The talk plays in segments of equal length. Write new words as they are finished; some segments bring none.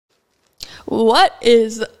What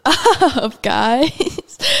is up,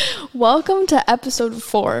 guys? Welcome to episode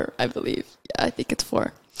 4, I believe. Yeah, I think it's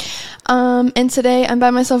 4. And today I'm by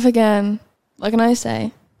myself again. What can I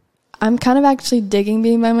say? I'm kind of actually digging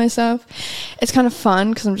being by myself. It's kind of fun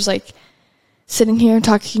because I'm just like sitting here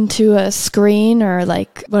talking to a screen or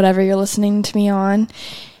like whatever you're listening to me on.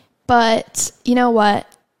 But you know what?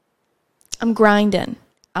 I'm grinding.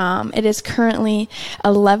 It is currently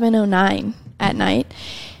 11:09 at night.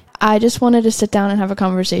 I just wanted to sit down and have a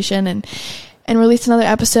conversation and release another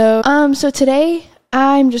episode. So today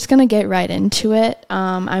I'm just going to get right into it.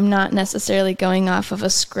 I'm not necessarily going off of a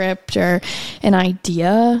script or an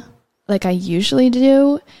idea like I usually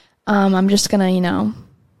do. I'm just going to,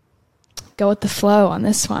 go with the flow on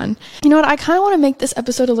this one. You know what? I kind of want to make this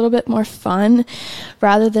episode a little bit more fun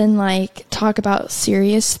rather than like talk about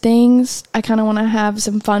serious things. I kind of want to have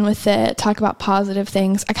some fun with it, talk about positive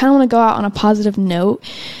things. I kind of want to go out on a positive note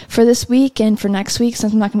for this week and for next week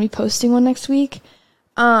since I'm not going to be posting one next week.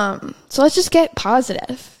 So let's just get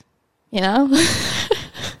positive, I'm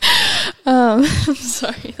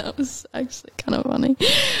sorry, that was actually kind of funny.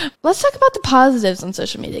 Let's talk about the positives on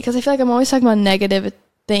social media because I feel like I'm always talking about negative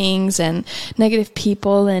things and negative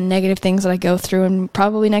people and negative things that I go through and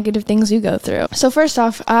probably negative things you go through. So first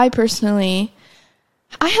off, I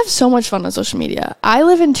have so much fun on social media. I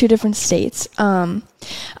live in 2 different states. I'm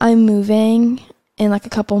moving in like a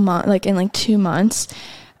couple months, like in like 2 months.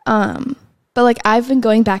 But like I've been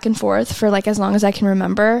going back and forth for like as long as I can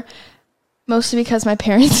remember, mostly because my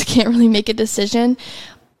parents can't really make a decision.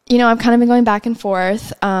 I've kind of been going back and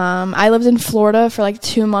forth. I lived in Florida for like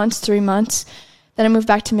 2 months, 3 months. Then I moved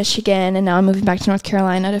back to Michigan, and now I'm moving back to North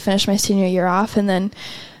Carolina to finish my senior year off, and then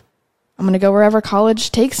I'm going to go wherever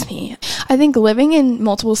college takes me. I think living in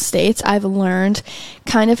multiple states, I've learned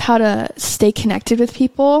kind of how to stay connected with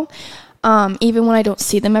people, even when I don't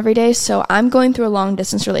see them every day. So I'm going through a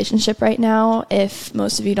long-distance relationship right now, if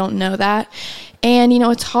most of you don't know that. And,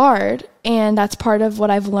 it's hard, and that's part of what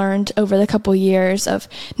I've learned over the couple years of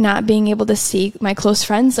not being able to see my close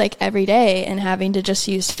friends like every day and having to just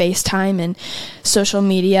use FaceTime and social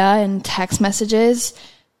media and text messages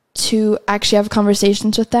to actually have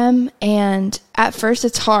conversations with them. And at first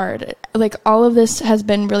it's hard. Like all of this has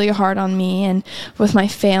been really hard on me and with my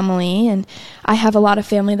family. And I have a lot of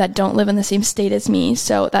family that don't live in the same state as me.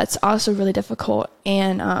 So that's also really difficult.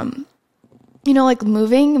 And, like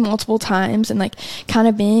moving multiple times and like kind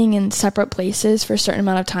of being in separate places for a certain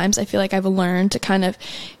amount of times, I feel like I've learned to kind of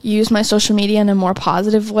use my social media in a more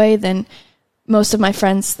positive way than most of my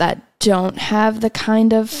friends that don't have the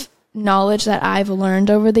kind of knowledge that I've learned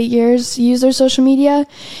over the years use their social media.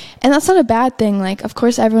 And that's not a bad thing. Like, of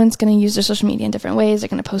course, everyone's going to use their social media in different ways. They're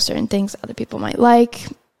going to post certain things that other people might like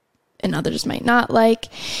and others might not like.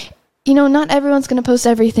 Not everyone's going to post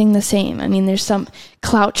everything the same. I mean, there's some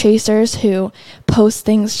clout chasers who post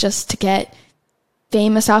things just to get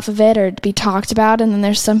famous off of it or to be talked about. And then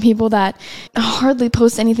there's some people that hardly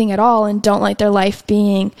post anything at all and don't like their life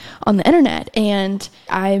being on the internet. And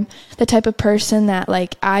I'm the type of person that,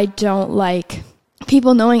 like, I don't like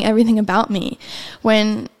people knowing everything about me.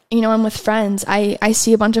 When I'm with friends, I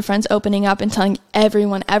see a bunch of friends opening up and telling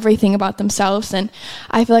everyone everything about themselves. And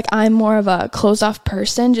I feel like I'm more of a closed off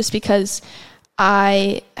person just because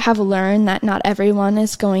I have learned that not everyone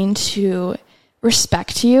is going to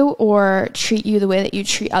respect you or treat you the way that you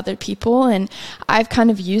treat other people. And I've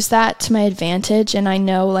kind of used that to my advantage. And I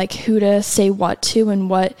know like who to say what to and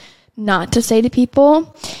what not to say to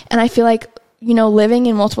people. And I feel like living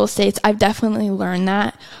in multiple states, I've definitely learned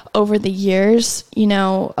that over the years.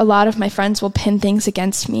 A lot of my friends will pin things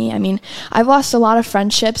against me. I mean, I've lost a lot of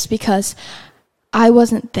friendships because I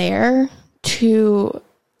wasn't there to,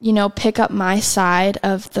 pick up my side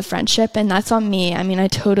of the friendship, and that's on me. I mean, I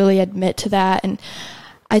totally admit to that, and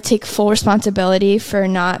I take full responsibility for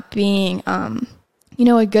not being,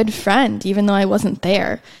 a good friend, even though I wasn't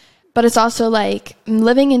there. But it's also like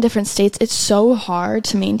living in different states, it's so hard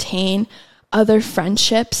to maintain other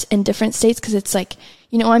friendships in different states because it's like,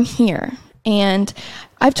 I'm here. And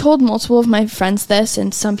I've told multiple of my friends this,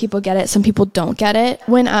 and some people get it, some people don't get it.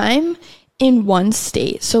 When I'm in one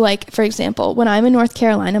state, so like, for example, when I'm in North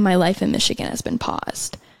Carolina, my life in Michigan has been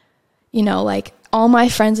paused. Like all my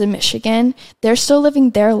friends in Michigan, they're still living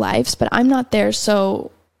their lives, but I'm not there.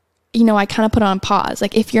 So, I kind of put on pause.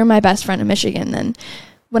 Like if you're my best friend in Michigan, then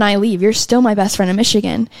when I leave, you're still my best friend in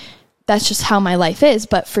Michigan. That's just how my life is.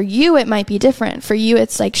 But for you, it might be different. For you,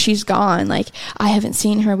 it's like she's gone. Like I haven't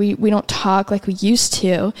seen her. We don't talk like we used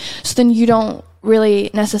to. So then you don't really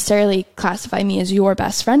necessarily classify me as your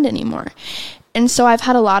best friend anymore. And so I've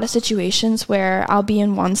had a lot of situations where I'll be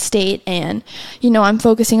in one state and, I'm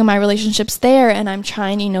focusing on my relationships there, and I'm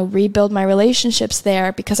trying to, rebuild my relationships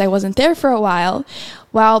there because I wasn't there for a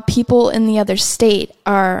while people in the other state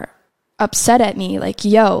are upset at me, like,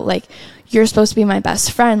 yo, like, you're supposed to be my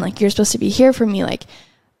best friend, like, you're supposed to be here for me, like,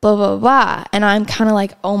 blah, blah, blah. And I'm kind of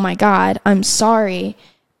like, oh my God, I'm sorry.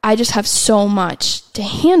 I just have so much to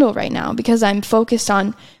handle right now because I'm focused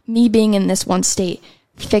on me being in this one state,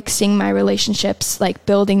 fixing my relationships, like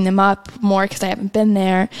building them up more because I haven't been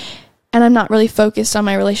there. And I'm not really focused on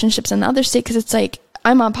my relationships in the other state because it's like,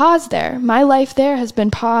 I'm on pause there. My life there has been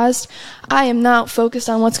paused. I am not focused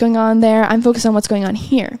on what's going on there. I'm focused on what's going on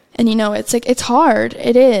here. And it's like, it's hard.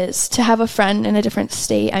 It is to have a friend in a different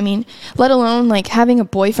state. I mean, let alone like having a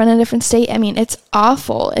boyfriend in a different state. I mean, it's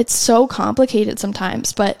awful. It's so complicated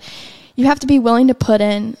sometimes, but you have to be willing to put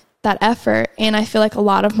in that effort. And I feel like a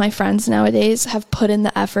lot of my friends nowadays have put in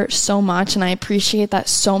the effort so much, and I appreciate that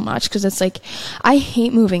so much because it's like, I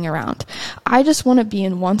hate moving around. I just want to be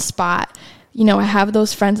in one spot. I have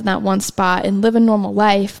those friends in that one spot and live a normal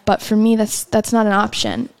life. But for me, that's not an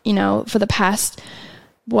option. For the past,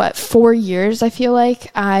 4 years, I feel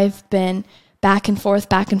like I've been back and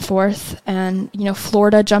forth. And,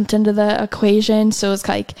 Florida jumped into the equation. So it's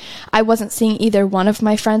like, I wasn't seeing either one of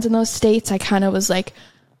my friends in those states. I kind of was like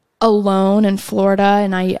alone in Florida,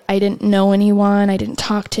 and I didn't know anyone. I didn't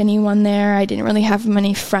talk to anyone there. I didn't really have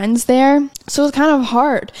many friends there. So it was kind of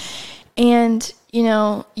hard. And,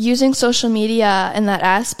 using social media in that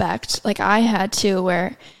aspect, like I had to,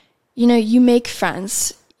 where, you make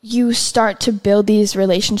friends, you start to build these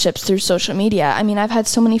relationships through social media. I mean, I've had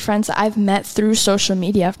so many friends that I've met through social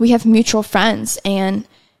media. We have mutual friends, and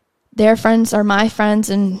their friends are my friends,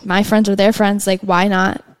 and my friends are their friends. Like, why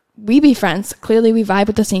not we be friends? Clearly we vibe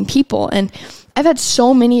with the same people. And I've had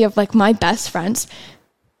so many of like my best friends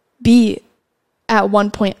be at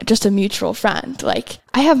one point just a mutual friend. Like,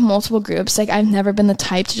 I have multiple groups. Like, I've never been the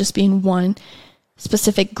type to just be in one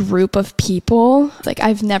specific group of people. Like,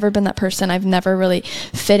 I've never been that person. I've never really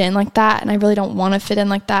fit in like that, and I really don't want to fit in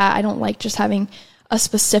like that. I don't like just having a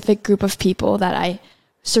specific group of people that I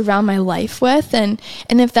surround my life with. And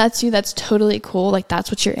if that's you, that's totally cool. Like,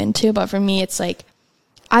 that's what you're into. But for me, it's like,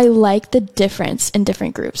 I like the difference in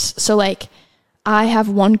different groups. So like, I have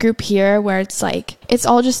one group here where it's like, it's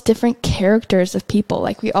all just different characters of people.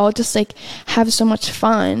 Like, we all just like have so much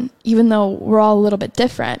fun, even though we're all a little bit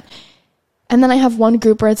different. And then I have one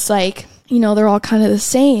group where it's like, they're all kind of the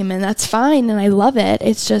same, and that's fine. And I love it.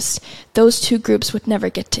 It's just those two groups would never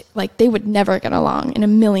they would never get along in a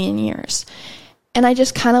million years. And I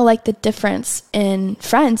just kind of like the difference in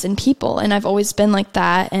friends and people. And I've always been like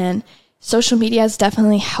that. And social media has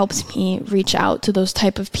definitely helped me reach out to those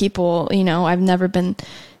type of people. I've never been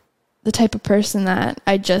the type of person that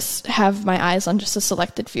I just have my eyes on just a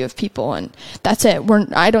selected few of people, and that's it.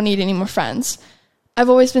 I don't need any more friends. I've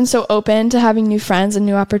always been so open to having new friends and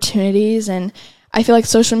new opportunities, and I feel like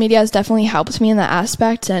social media has definitely helped me in that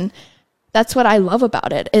aspect. And that's what I love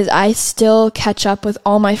about it, is I still catch up with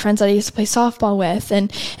all my friends that I used to play softball with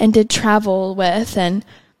and did travel with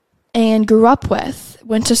and grew up with,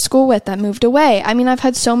 went to school with, that moved away. I mean, I've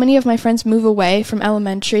had so many of my friends move away from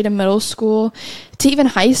elementary to middle school to even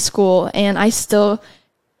high school, and I still,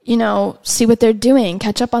 see what they're doing,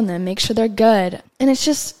 catch up on them, make sure they're good. And it's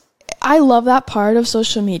just, I love that part of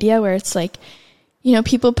social media where it's like,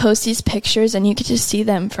 people post these pictures and you could just see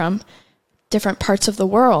them from different parts of the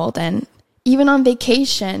world. And even on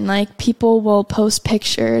vacation, like, people will post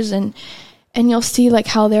pictures and you'll see like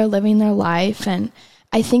how they're living their life. And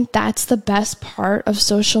I think that's the best part of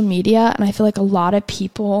social media. And I feel like a lot of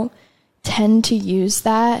people tend to use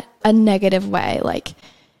that a negative way. Like,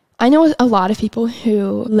 I know a lot of people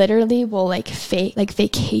who literally will like fake like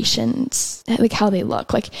vacations, like how they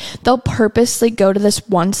look. Like, they'll purposely go to this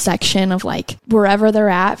one section of like wherever they're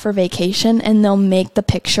at for vacation, and they'll make the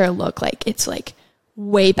picture look like it's like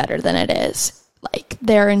way better than it is. Like,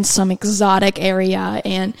 they're in some exotic area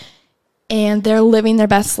and they're living their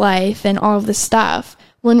best life and all of this stuff,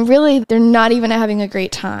 when really they're not even having a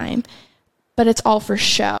great time, but it's all for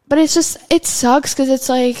show. But it's just, it sucks, because it's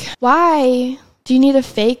like, why do you need to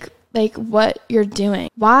fake like what you're doing?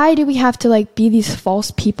 Why do we have to like be these false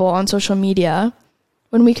people on social media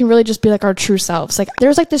when we can really just be like our true selves? Like, there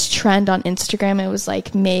was like this trend on Instagram. It was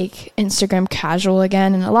like, make Instagram casual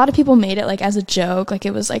again. And a lot of people made it like as a joke. Like,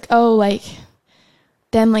 it was like, oh, like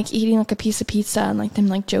them like eating like a piece of pizza and like them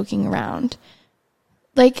like joking around.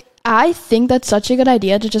 Like, I think that's such a good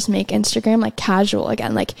idea to just make Instagram like casual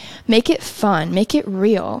again. Like, make it fun, make it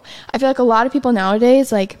real. I feel like a lot of people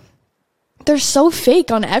nowadays, like, they're so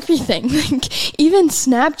fake on everything. Like, even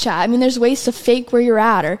Snapchat. I mean, there's ways to fake where you're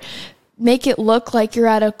at or make it look like you're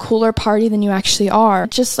at a cooler party than you actually are.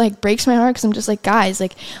 It just like breaks my heart because I'm just like, guys,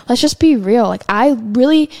 like, let's just be real. Like, I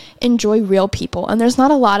really enjoy real people, and there's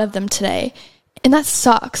not a lot of them today. And that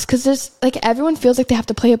sucks because there's like, everyone feels like they have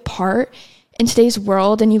to play a part in today's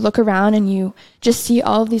world, and you look around and you just see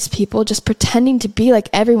all of these people just pretending to be like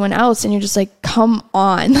everyone else, and you're just like, come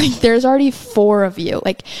on. Like, there's already 4 of you.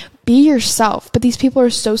 Like, be yourself. But these people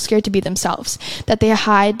are so scared to be themselves that they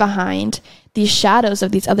hide behind these shadows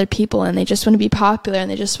of these other people, and they just want to be popular,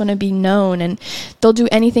 and they just want to be known, and they'll do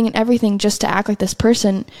anything and everything just to act like this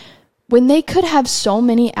person, when they could have so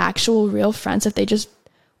many actual real friends if they just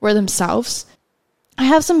were themselves. I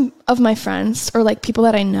have some of my friends, or like people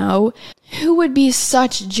that I know, who would be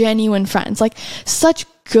such genuine friends, like such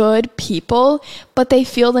good people, but they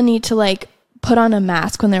feel the need to like put on a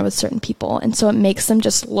mask when they're with certain people, and so it makes them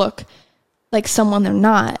just look like someone they're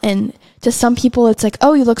not. And to some people it's like,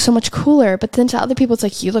 oh, you look so much cooler, but then to other people it's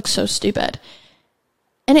like, you look so stupid.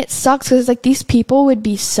 And it sucks because like, these people would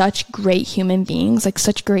be such great human beings, like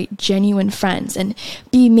such great genuine friends, and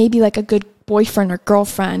be maybe like a good boyfriend or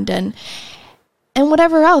girlfriend and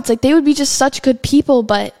whatever else. Like, they would be just such good people,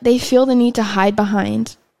 but they feel the need to hide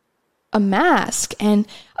behind a mask and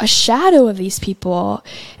a shadow of these people,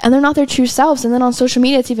 and they're not their true selves. And then on social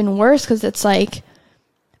media it's even worse because it's like,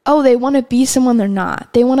 oh, they want to be someone they're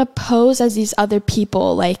not. They want to pose as these other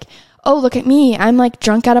people, like, oh, look at me, I'm like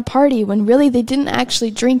drunk at a party, when really they didn't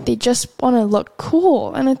actually drink, they just want to look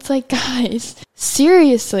cool. And it's like, guys,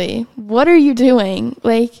 seriously, what are you doing?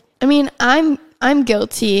 Like, I mean, I'm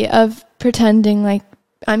guilty of pretending like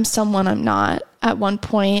I'm someone I'm not at one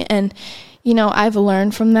point, and you know, I've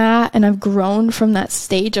learned from that, and I've grown from that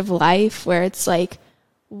stage of life where it's like,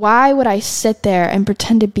 why would I sit there and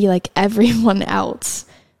pretend to be like everyone else?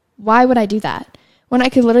 Why would I do that when I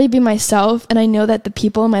could literally be myself, and I know that the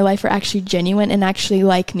people in my life are actually genuine and actually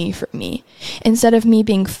like me for me, instead of me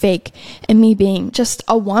being fake and me being just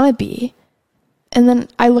a wannabe. And then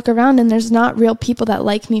I look around and there's not real people that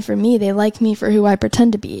like me for me. They like me for who I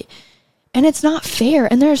pretend to be. And it's not fair.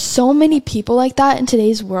 And there are so many people like that in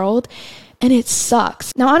today's world, and it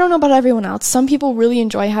sucks. Now, I don't know about everyone else. Some people really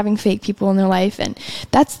enjoy having fake people in their life, and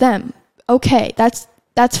that's them. Okay, that's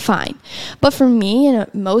fine. But for me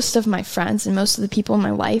and most of my friends and most of the people in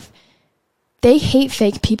my life, they hate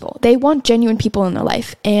fake people. They want genuine people in their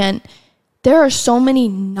life. And there are so many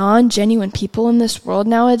non-genuine people in this world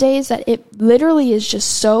nowadays that it literally is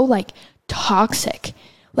just so like toxic.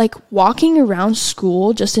 Like, walking around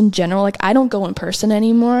school just in general, like, I don't go in person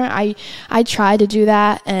anymore. I try to do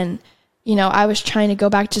that, and you know, I was trying to go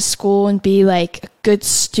back to school and be like a good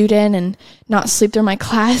student and not sleep through my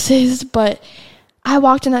classes, but I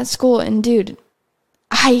walked in that school and dude,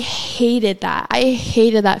 I hated that. I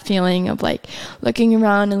hated that feeling of like looking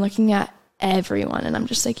around and looking at everyone, and I'm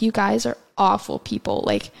just like, you guys are awful people.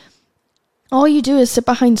 Like, all you do is sit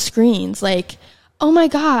behind screens. Like, oh my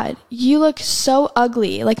God, you look so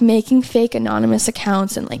ugly, like making fake anonymous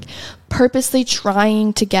accounts and like purposely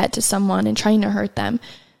trying to get to someone and trying to hurt them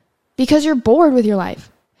because you're bored with your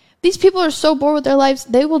life. These people are so bored with their lives,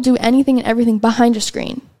 they will do anything and everything behind a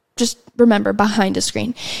screen. Just remember, behind a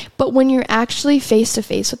screen. But when you're actually face to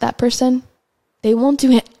face with that person, they won't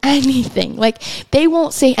do anything. Like, they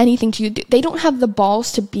won't say anything to you. They don't have the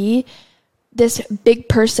balls to be this big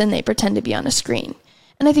person they pretend to be on a screen.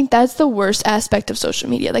 And I think that's the worst aspect of social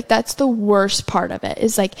media. Like, that's the worst part of it,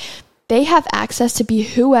 is like, they have access to be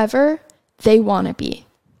whoever they want to be.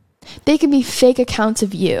 They can be fake accounts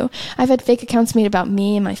of you. I've had fake accounts made about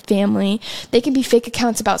me and my family. They can be fake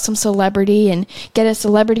accounts about some celebrity and get a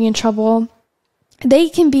celebrity in trouble. They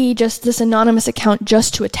can be just this anonymous account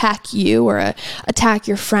just to attack you or attack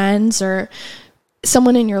your friends or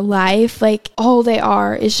someone in your life. Like, all they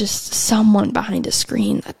are is just someone behind a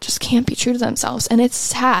screen that just can't be true to themselves. And it's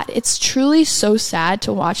sad. It's truly so sad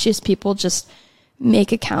to watch these people just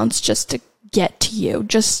make accounts just to get to you,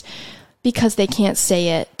 just because they can't say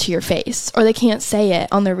it to your face or they can't say it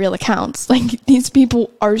on their real accounts. Like, these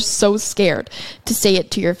people are so scared to say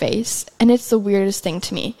it to your face. And it's the weirdest thing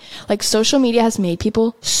to me. Like, social media has made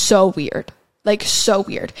people so weird. Like, so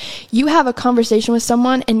weird. You have a conversation with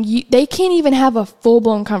someone and they can't even have a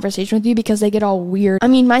full-blown conversation with you because they get all weird. I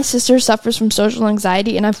mean, my sister suffers from social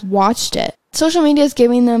anxiety and I've watched it. Social media is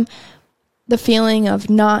giving them the feeling of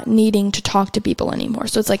not needing to talk to people anymore.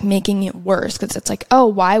 So it's like making it worse because it's like, oh,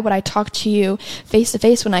 why would I talk to you face to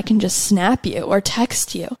face when I can just snap you or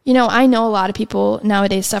text you? You know, I know a lot of people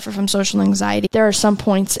nowadays suffer from social anxiety. There are some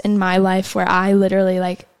points in my life where I literally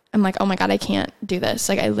I'm like, oh my God, I can't do this.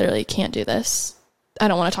 Like, I literally can't do this. I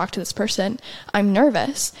don't want to talk to this person. I'm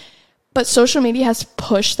nervous. But social media has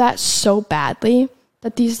pushed that so badly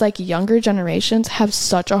that these like younger generations have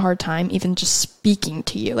such a hard time even just speaking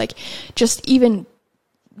to you. Like just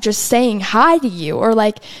saying hi to you, or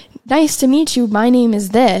like, nice to meet you, my name is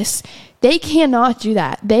this. They cannot do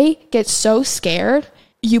that. They get so scared.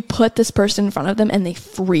 You put this person in front of them and they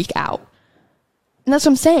freak out. And that's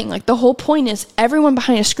what I'm saying. Like, the whole point is everyone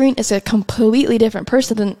behind a screen is a completely different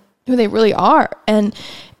person than who they really are. And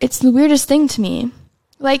it's the weirdest thing to me.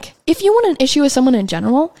 Like, if you want an issue with someone in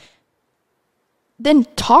general, then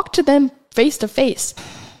talk to them face to face.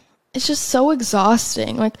 It's just so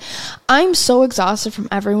exhausting. Like, I'm so exhausted from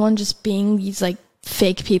everyone just being these like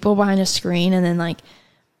fake people behind a screen and then like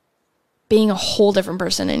being a whole different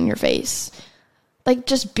person in your face. Like,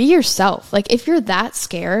 just be yourself. Like, if you're that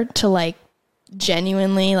scared to like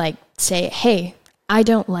genuinely like say, hey, I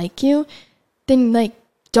don't like you, then like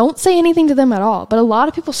don't say anything to them at all. But a lot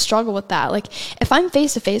of people struggle with that. Like, if I'm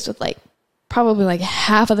face to face with like probably like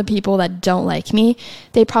half of the people that don't like me,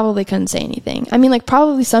 they probably couldn't say anything. I mean, like,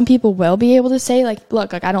 probably some people will be able to say like,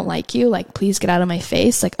 look, like, I don't like you, like, please get out of my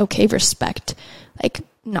face. Like, okay, respect, like,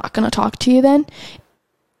 not gonna talk to you then.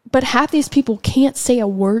 But half these people can't say a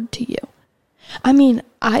word to you. I mean,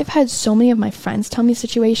 I've had so many of my friends tell me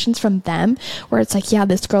situations from them where it's like, yeah,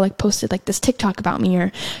 this girl like posted like this TikTok about me,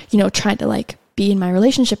 or, you know, tried to like be in my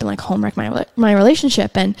relationship and like home wreck my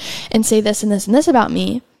relationship and say this and this and this about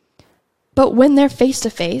me. But when they're face to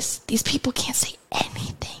face, these people can't say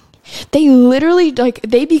anything. They literally like,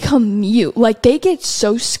 they become mute. Like, they get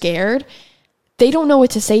so scared. They don't know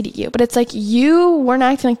what to say to you. But it's like, you weren't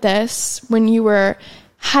acting like this when you were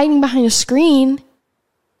hiding behind a screen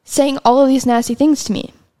saying all of these nasty things to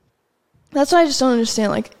me. That's what I just don't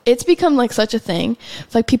understand. Like, it's become like such a thing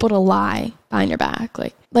for like people to lie behind your back.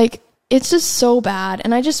 Like it's just so bad.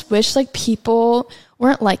 And I just wish like people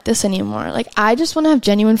weren't like this anymore. Like, I just want to have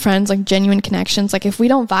genuine friends, like genuine connections. Like, if we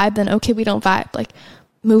don't vibe, then okay, we don't vibe. Like,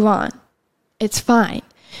 move on. It's fine.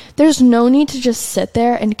 There's no need to just sit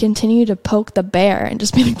there and continue to poke the bear and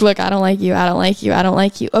just be like, look, I don't like you, I don't like you, I don't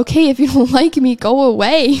like you. Okay, if you don't like me, go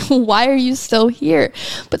away. Why are you still here?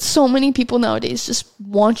 But so many people nowadays just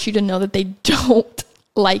want you to know that they don't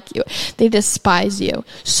like you. They despise you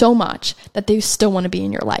so much that they still want to be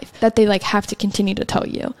in your life, that they like have to continue to tell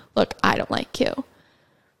you, look, I don't like you.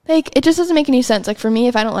 Like, it just doesn't make any sense. Like, for me,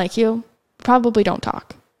 if I don't like you, probably don't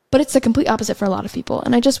talk. But it's the complete opposite for a lot of people.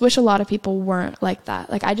 And I just wish a lot of people weren't like that.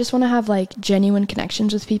 Like, I just want to have like genuine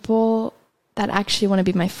connections with people that actually want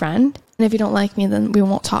to be my friend. And if you don't like me, then we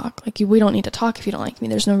won't talk. Like, we don't need to talk if you don't like me.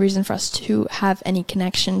 There's no reason for us to have any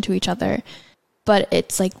connection to each other. But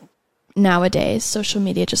it's like, nowadays, social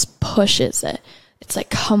media just pushes it. It's like,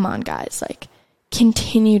 come on, guys. Like,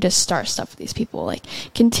 continue to start stuff with these people. Like,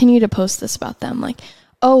 continue to post this about them. Like,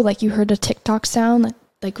 oh, like, you heard a TikTok sound that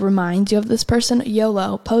like reminds you of this person,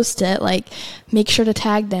 YOLO, post it. Like, make sure to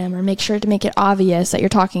tag them, or make sure to make it obvious that you're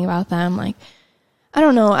talking about them. Like, I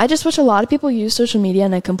don't know. I just wish a lot of people use social media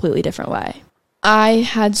in a completely different way. I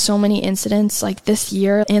had so many incidents like this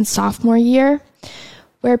year and sophomore year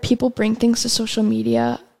where people bring things to social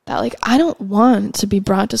media that like, I don't want to be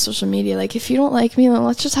brought to social media. Like, if you don't like me, then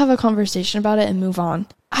let's just have a conversation about it and move on.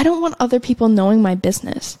 I don't want other people knowing my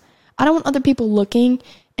business. I don't want other people looking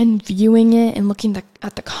and viewing it and looking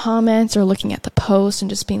at the comments or looking at the post and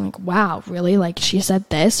just being like, wow, really? Like, she said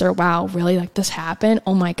this, or wow, really? Like, this happened?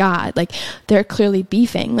 Oh my God. Like, they're clearly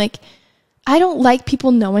beefing. Like, I don't like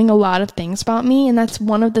people knowing a lot of things about me. And that's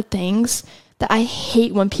one of the things that I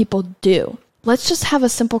hate when people do. Let's just have a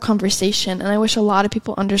simple conversation. And I wish a lot of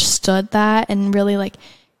people understood that and really like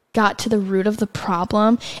got to the root of the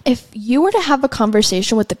problem. If you were to have a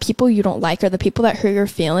conversation with the people you don't like or the people that hurt your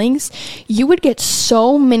feelings, you would get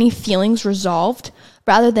so many feelings resolved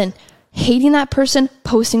rather than hating that person,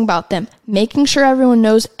 posting about them, making sure everyone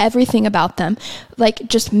knows everything about them, like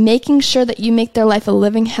just making sure that you make their life a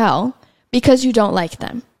living hell because you don't like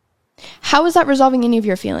them. How is that resolving any of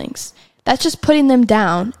your feelings? That's just putting them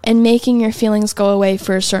down and making your feelings go away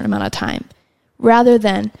for a certain amount of time, rather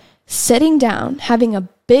than sitting down, having a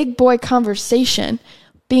big boy conversation,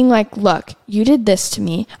 being like, look, you did this to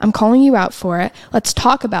me. I'm calling you out for it. Let's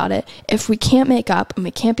talk about it. If we can't make up and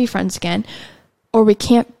we can't be friends again, or we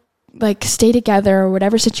can't like stay together or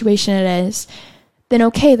whatever situation it is, then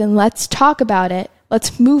okay, then let's talk about it.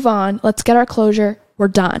 Let's move on. Let's get our closure. We're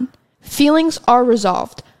done. Feelings are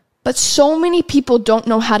resolved. But so many people don't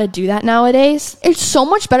know how to do that nowadays. It's so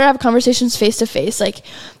much better to have conversations face to face. Like,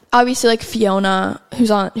 obviously, like Fiona, who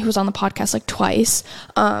was on the podcast like twice,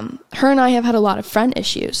 her and I have had a lot of friend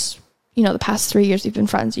issues. You know, the past 3 years we've been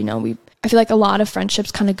friends. You know, I feel like a lot of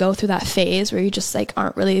friendships kind of go through that phase where you just like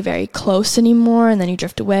aren't really very close anymore, and then you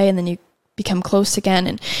drift away and then you become close again,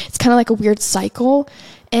 and it's kind of like a weird cycle.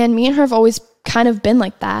 And me and her have always kind of been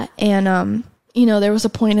like that. And there was a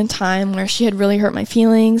point in time where she had really hurt my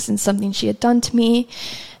feelings and something she had done to me.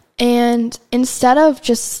 And instead of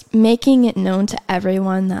just making it known to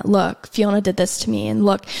everyone that, look, Fiona did this to me, and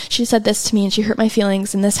look, she said this to me, and she hurt my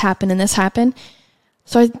feelings, and this happened,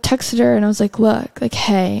 so I texted her, and I was like, look, like,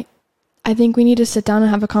 hey, I think we need to sit down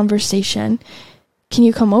and have a conversation. Can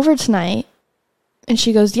you come over tonight? And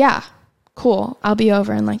she goes, yeah, cool, I'll be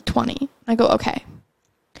over in like 20. I go, okay.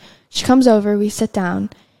 She comes over, we sit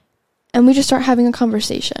down, and we just start having a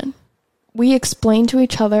conversation. We explain to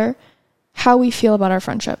each other how we feel about our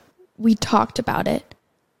friendship. We talked about it.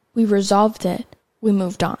 We resolved it. We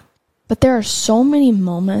moved on. But there are so many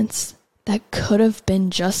moments that could have been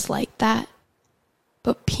just like that.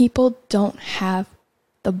 But people don't have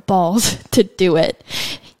the balls to do it.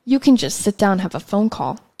 You can just sit down and have a phone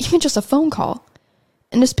call, even just a phone call,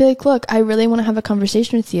 and just be like, look, I really want to have a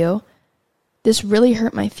conversation with you. This really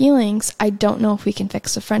hurt my feelings. I don't know if we can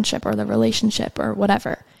fix the friendship or the relationship or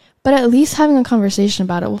whatever. But at least having a conversation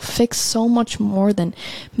about it will fix so much more than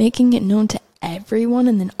making it known to everyone,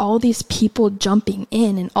 and then all these people jumping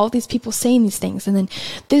in and all these people saying these things, and then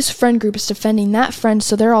this friend group is defending that friend,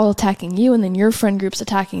 so they're all attacking you, and then your friend group's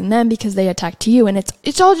attacking them because they attacked you, and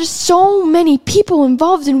it's all just so many people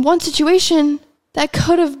involved in one situation that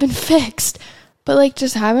could have been fixed. But like,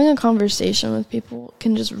 just having a conversation with people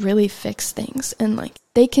can just really fix things, and like,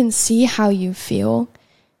 they can see how you feel,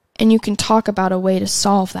 and you can talk about a way to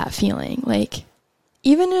solve that feeling. Like,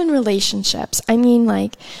 even in relationships, I mean,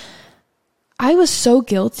 like, I was so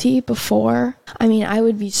guilty before. I mean, I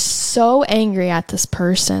would be so angry at this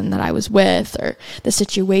person that I was with, or the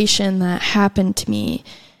situation that happened to me,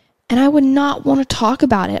 and I would not want to talk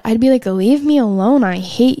about it. I'd be like, leave me alone. I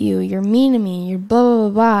hate you. You're mean to me. You're blah, blah, blah,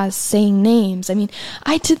 blah, saying names. I mean,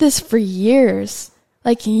 I did this for years.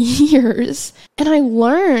 Like, years. And I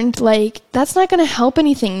learned, like, that's not going to help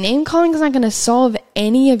anything. Name calling is not going to solve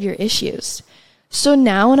any of your issues. So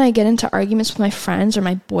now when I get into arguments with my friends or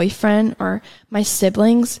my boyfriend or my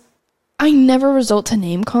siblings, I never resort to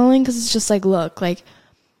name calling, because it's just like, look, like,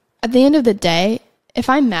 at the end of the day, if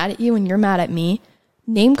I'm mad at you and you're mad at me,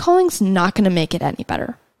 name calling's not going to make it any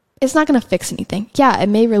better. It's not going to fix anything. Yeah, it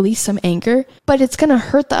may release some anger, but it's going to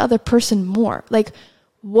hurt the other person more. Like,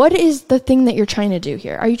 what is the thing that you're trying to do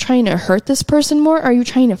here? Are you trying to hurt this person more? Or are you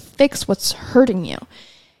trying to fix what's hurting you?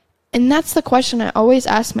 And that's the question I always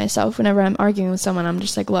ask myself whenever I'm arguing with someone. I'm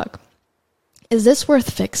just like, look, is this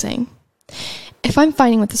worth fixing? If I'm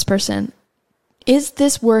fighting with this person, is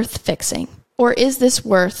this worth fixing? Or is this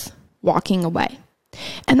worth walking away?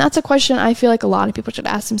 And that's a question I feel like a lot of people should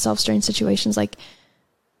ask themselves during situations like,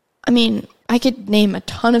 I mean, I could name a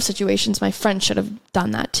ton of situations my friend should have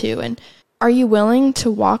done that too. And are you willing to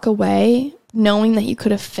walk away knowing that you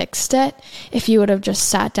could have fixed it if you would have just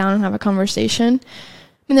sat down and have a conversation?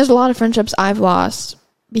 I mean, there's a lot of friendships I've lost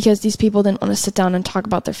because these people didn't want to sit down and talk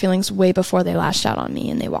about their feelings way before they lashed out on me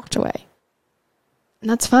and they walked away. And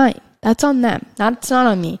that's fine. That's on them. That's not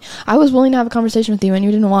on me. I was willing to have a conversation with you and you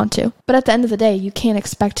didn't want to. But at the end of the day, you can't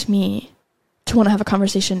expect me to want to have a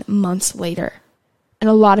conversation months later. And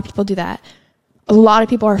a lot of people do that. A lot of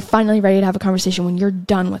people are finally ready to have a conversation when you're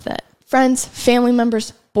done with it. Friends, family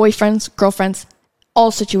members, boyfriends, girlfriends,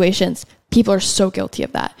 all situations. People are so guilty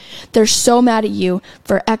of that. They're so mad at you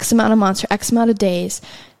for X amount of months or X amount of days.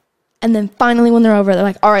 And then finally when they're over, they're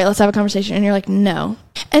like, all right, let's have a conversation. And you're like, no.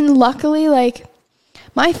 And luckily, like,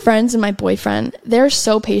 my friends and my boyfriend, they're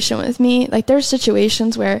so patient with me. Like, there's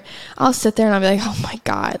situations where I'll sit there and I'll be like, oh my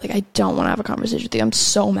God, like, I don't want to have a conversation with you. I'm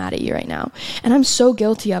so mad at you right now. And I'm so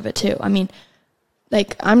guilty of it too. I mean,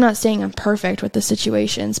 like, I'm not saying I'm perfect with the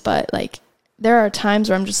situations, but like, there are times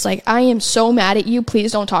where I'm just like, I am so mad at you.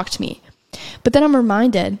 Please don't talk to me. But then I'm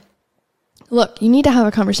reminded, look, you need to have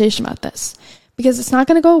a conversation about this because it's not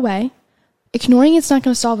going to go away. Ignoring it's not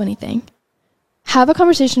going to solve anything. Have a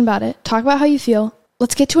conversation about it. Talk about how you feel.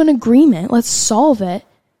 Let's get to an agreement. Let's solve it.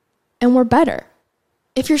 And we're better.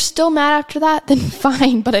 If you're still mad after that, then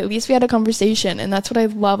fine. But at least we had a conversation. And that's what I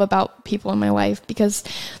love about people in my life because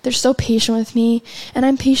they're so patient with me. And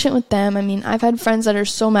I'm patient with them. I mean, I've had friends that are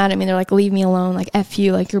so mad at me. They're like, leave me alone. Like, F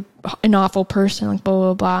you. Like, you're an awful person. Like, blah,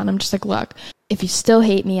 blah, blah. And I'm just like, look, if you still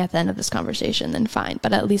hate me at the end of this conversation, then fine.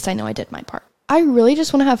 But at least I know I did my part. I really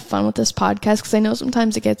just want to have fun with this podcast because I know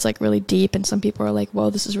sometimes it gets like really deep and some people are like, whoa,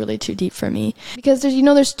 this is really too deep for me. Because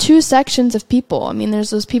there's two sections of people. I mean,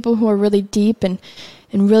 there's those people who are really deep and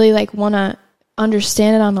really like want to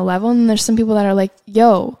understand it on a level. And there's some people that are like,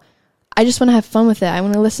 yo, I just want to have fun with it. I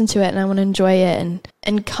want to listen to it and I want to enjoy it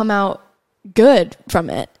and come out good from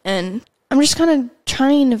it. And I'm just kind of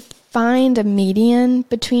trying to find a median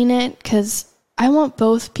between it, because I want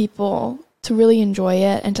both people to really enjoy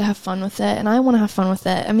it and to have fun with it, and I want to have fun with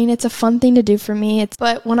it. I mean, it's a fun thing to do for me.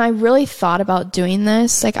 But when I really thought about doing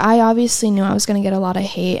this, like, I obviously knew I was going to get a lot of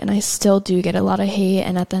hate, and I still do get a lot of hate,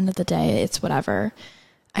 and at the end of the day, it's whatever.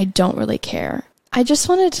 I don't really care. I just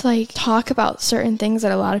wanted to, like, talk about certain things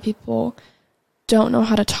that a lot of people don't know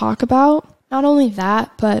how to talk about. Not only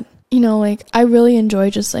that, but, you know, like, I really enjoy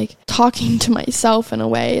just, like, talking to myself in a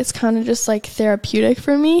way. It's kind of just, like, therapeutic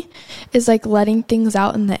for me, is, like, letting things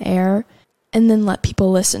out in the air and then let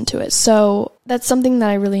people listen to it. So that's something that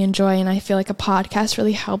I really enjoy, and I feel like a podcast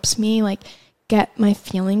really helps me, like, get my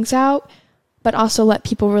feelings out, but also let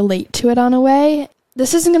people relate to it on a way.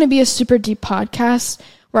 This isn't going to be a super deep podcast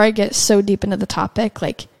where I get so deep into the topic,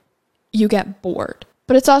 like, you get bored.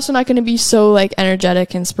 But it's also not going to be so, like,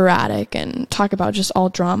 energetic and sporadic and talk about just all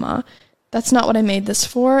drama. That's not what I made this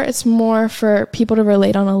for. It's more for people to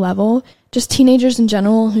relate on a level. Just teenagers in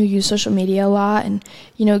general who use social media a lot and,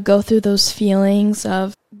 you know, go through those feelings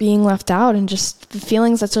of being left out and just the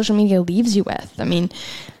feelings that social media leaves you with. I mean,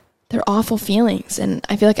 they're awful feelings, and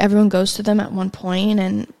I feel like everyone goes through them at one point,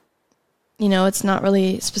 and, you know, it's not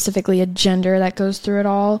really specifically a gender that goes through it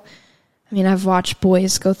all. I mean, I've watched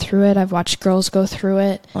boys go through it. I've watched girls go through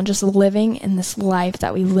it. I'm just living in this life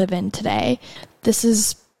that we live in today. This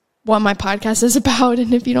is what my podcast is about,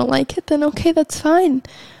 and if you don't like it, then okay, that's fine.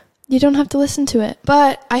 You don't have to listen to it.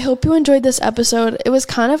 But I hope you enjoyed this episode. It was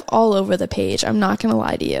kind of all over the page. I'm not going to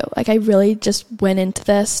lie to you. Like, I really just went into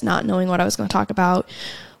this not knowing what I was going to talk about,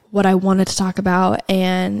 what I wanted to talk about,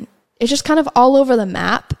 and it's just kind of all over the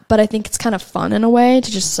map, but I think it's kind of fun in a way to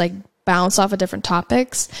just, like, bounce off of different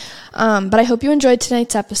topics. But I hope you enjoyed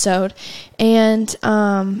tonight's episode, and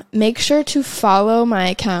make sure to follow my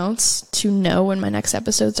accounts to know when my next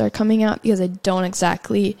episodes are coming out, because I don't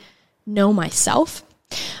exactly know myself.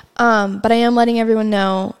 But I am letting everyone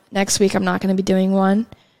know next week I'm not going to be doing one.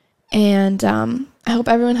 And I hope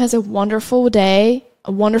everyone has a wonderful day,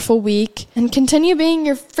 a wonderful week, and continue being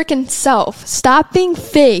your freaking self. Stop being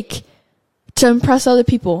fake to impress other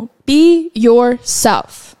people. Be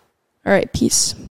yourself. All right, peace.